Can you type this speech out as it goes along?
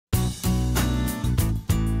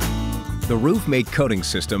The Roofmate coating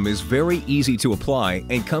system is very easy to apply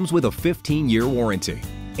and comes with a 15-year warranty.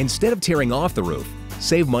 Instead of tearing off the roof,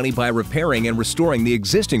 save money by repairing and restoring the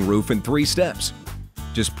existing roof in 3 steps.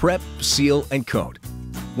 Just prep, seal, and coat.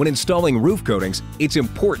 When installing roof coatings, it's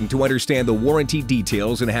important to understand the warranty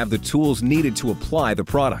details and have the tools needed to apply the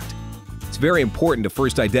product. It's very important to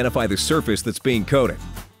first identify the surface that's being coated.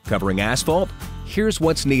 Covering asphalt? Here's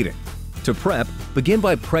what's needed. To prep, begin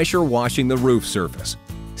by pressure washing the roof surface.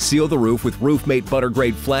 Seal the roof with Roofmate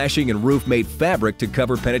Buttergrade flashing and Roofmate fabric to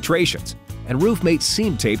cover penetrations, and Roofmate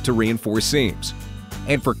seam tape to reinforce seams.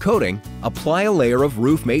 And for coating, apply a layer of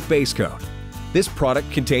Roofmate base coat. This product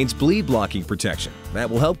contains bleed blocking protection that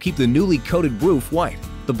will help keep the newly coated roof white.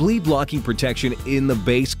 The bleed blocking protection in the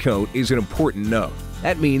base coat is an important note.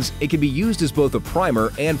 That means it can be used as both a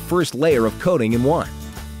primer and first layer of coating in one.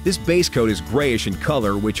 This base coat is grayish in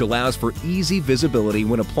color, which allows for easy visibility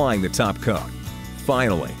when applying the top coat.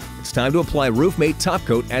 Finally, it's time to apply Roofmate Top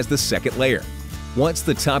Coat as the second layer. Once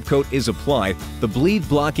the top coat is applied, the bleed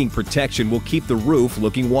blocking protection will keep the roof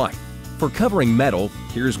looking white. For covering metal,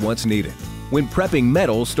 here's what's needed. When prepping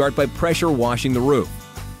metal, start by pressure washing the roof.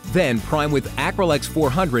 Then prime with Acrylex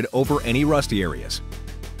 400 over any rusty areas.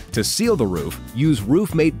 To seal the roof, use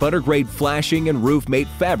Roofmate Buttergrade flashing and Roofmate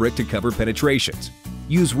fabric to cover penetrations.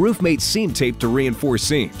 Use Roofmate seam tape to reinforce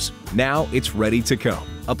seams. Now it's ready to coat.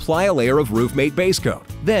 Apply a layer of Roofmate base coat.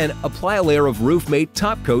 Then apply a layer of Roofmate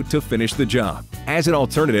top coat to finish the job. As an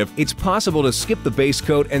alternative, it's possible to skip the base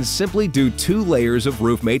coat and simply do 2 layers of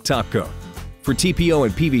Roofmate top coat. For TPO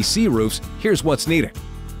and PVC roofs, here's what's needed.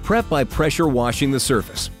 Prep by pressure washing the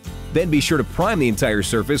surface. Then be sure to prime the entire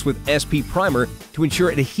surface with SP primer to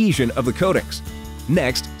ensure adhesion of the coatings.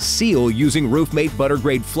 Next, seal using Roofmate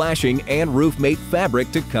Buttergrade flashing and Roofmate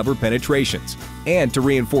fabric to cover penetrations. And to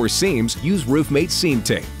reinforce seams, use Roofmate seam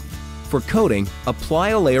tape. For coating, apply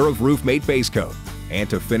a layer of Roofmate base coat. And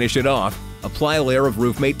to finish it off, apply a layer of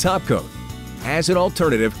Roofmate top coat. As an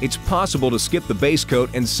alternative, it's possible to skip the base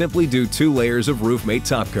coat and simply do 2 layers of Roofmate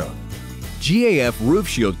top coat. GAF Roof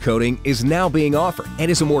Shield coating is now being offered and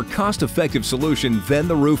is a more cost-effective solution than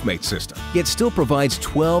the Roofmate system, yet still provides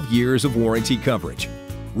 12 years of warranty coverage.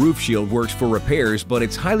 Roof Shield works for repairs, but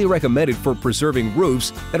it's highly recommended for preserving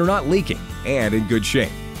roofs that are not leaking and in good shape.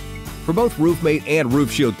 For both Roofmate and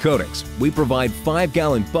Roof Shield coatings, we provide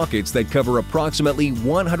 5-gallon buckets that cover approximately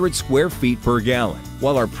 100 square feet per gallon,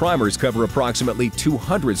 while our primers cover approximately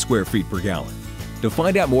 200 square feet per gallon. To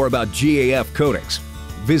find out more about GAF coatings,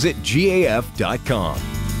 visit gaf.com.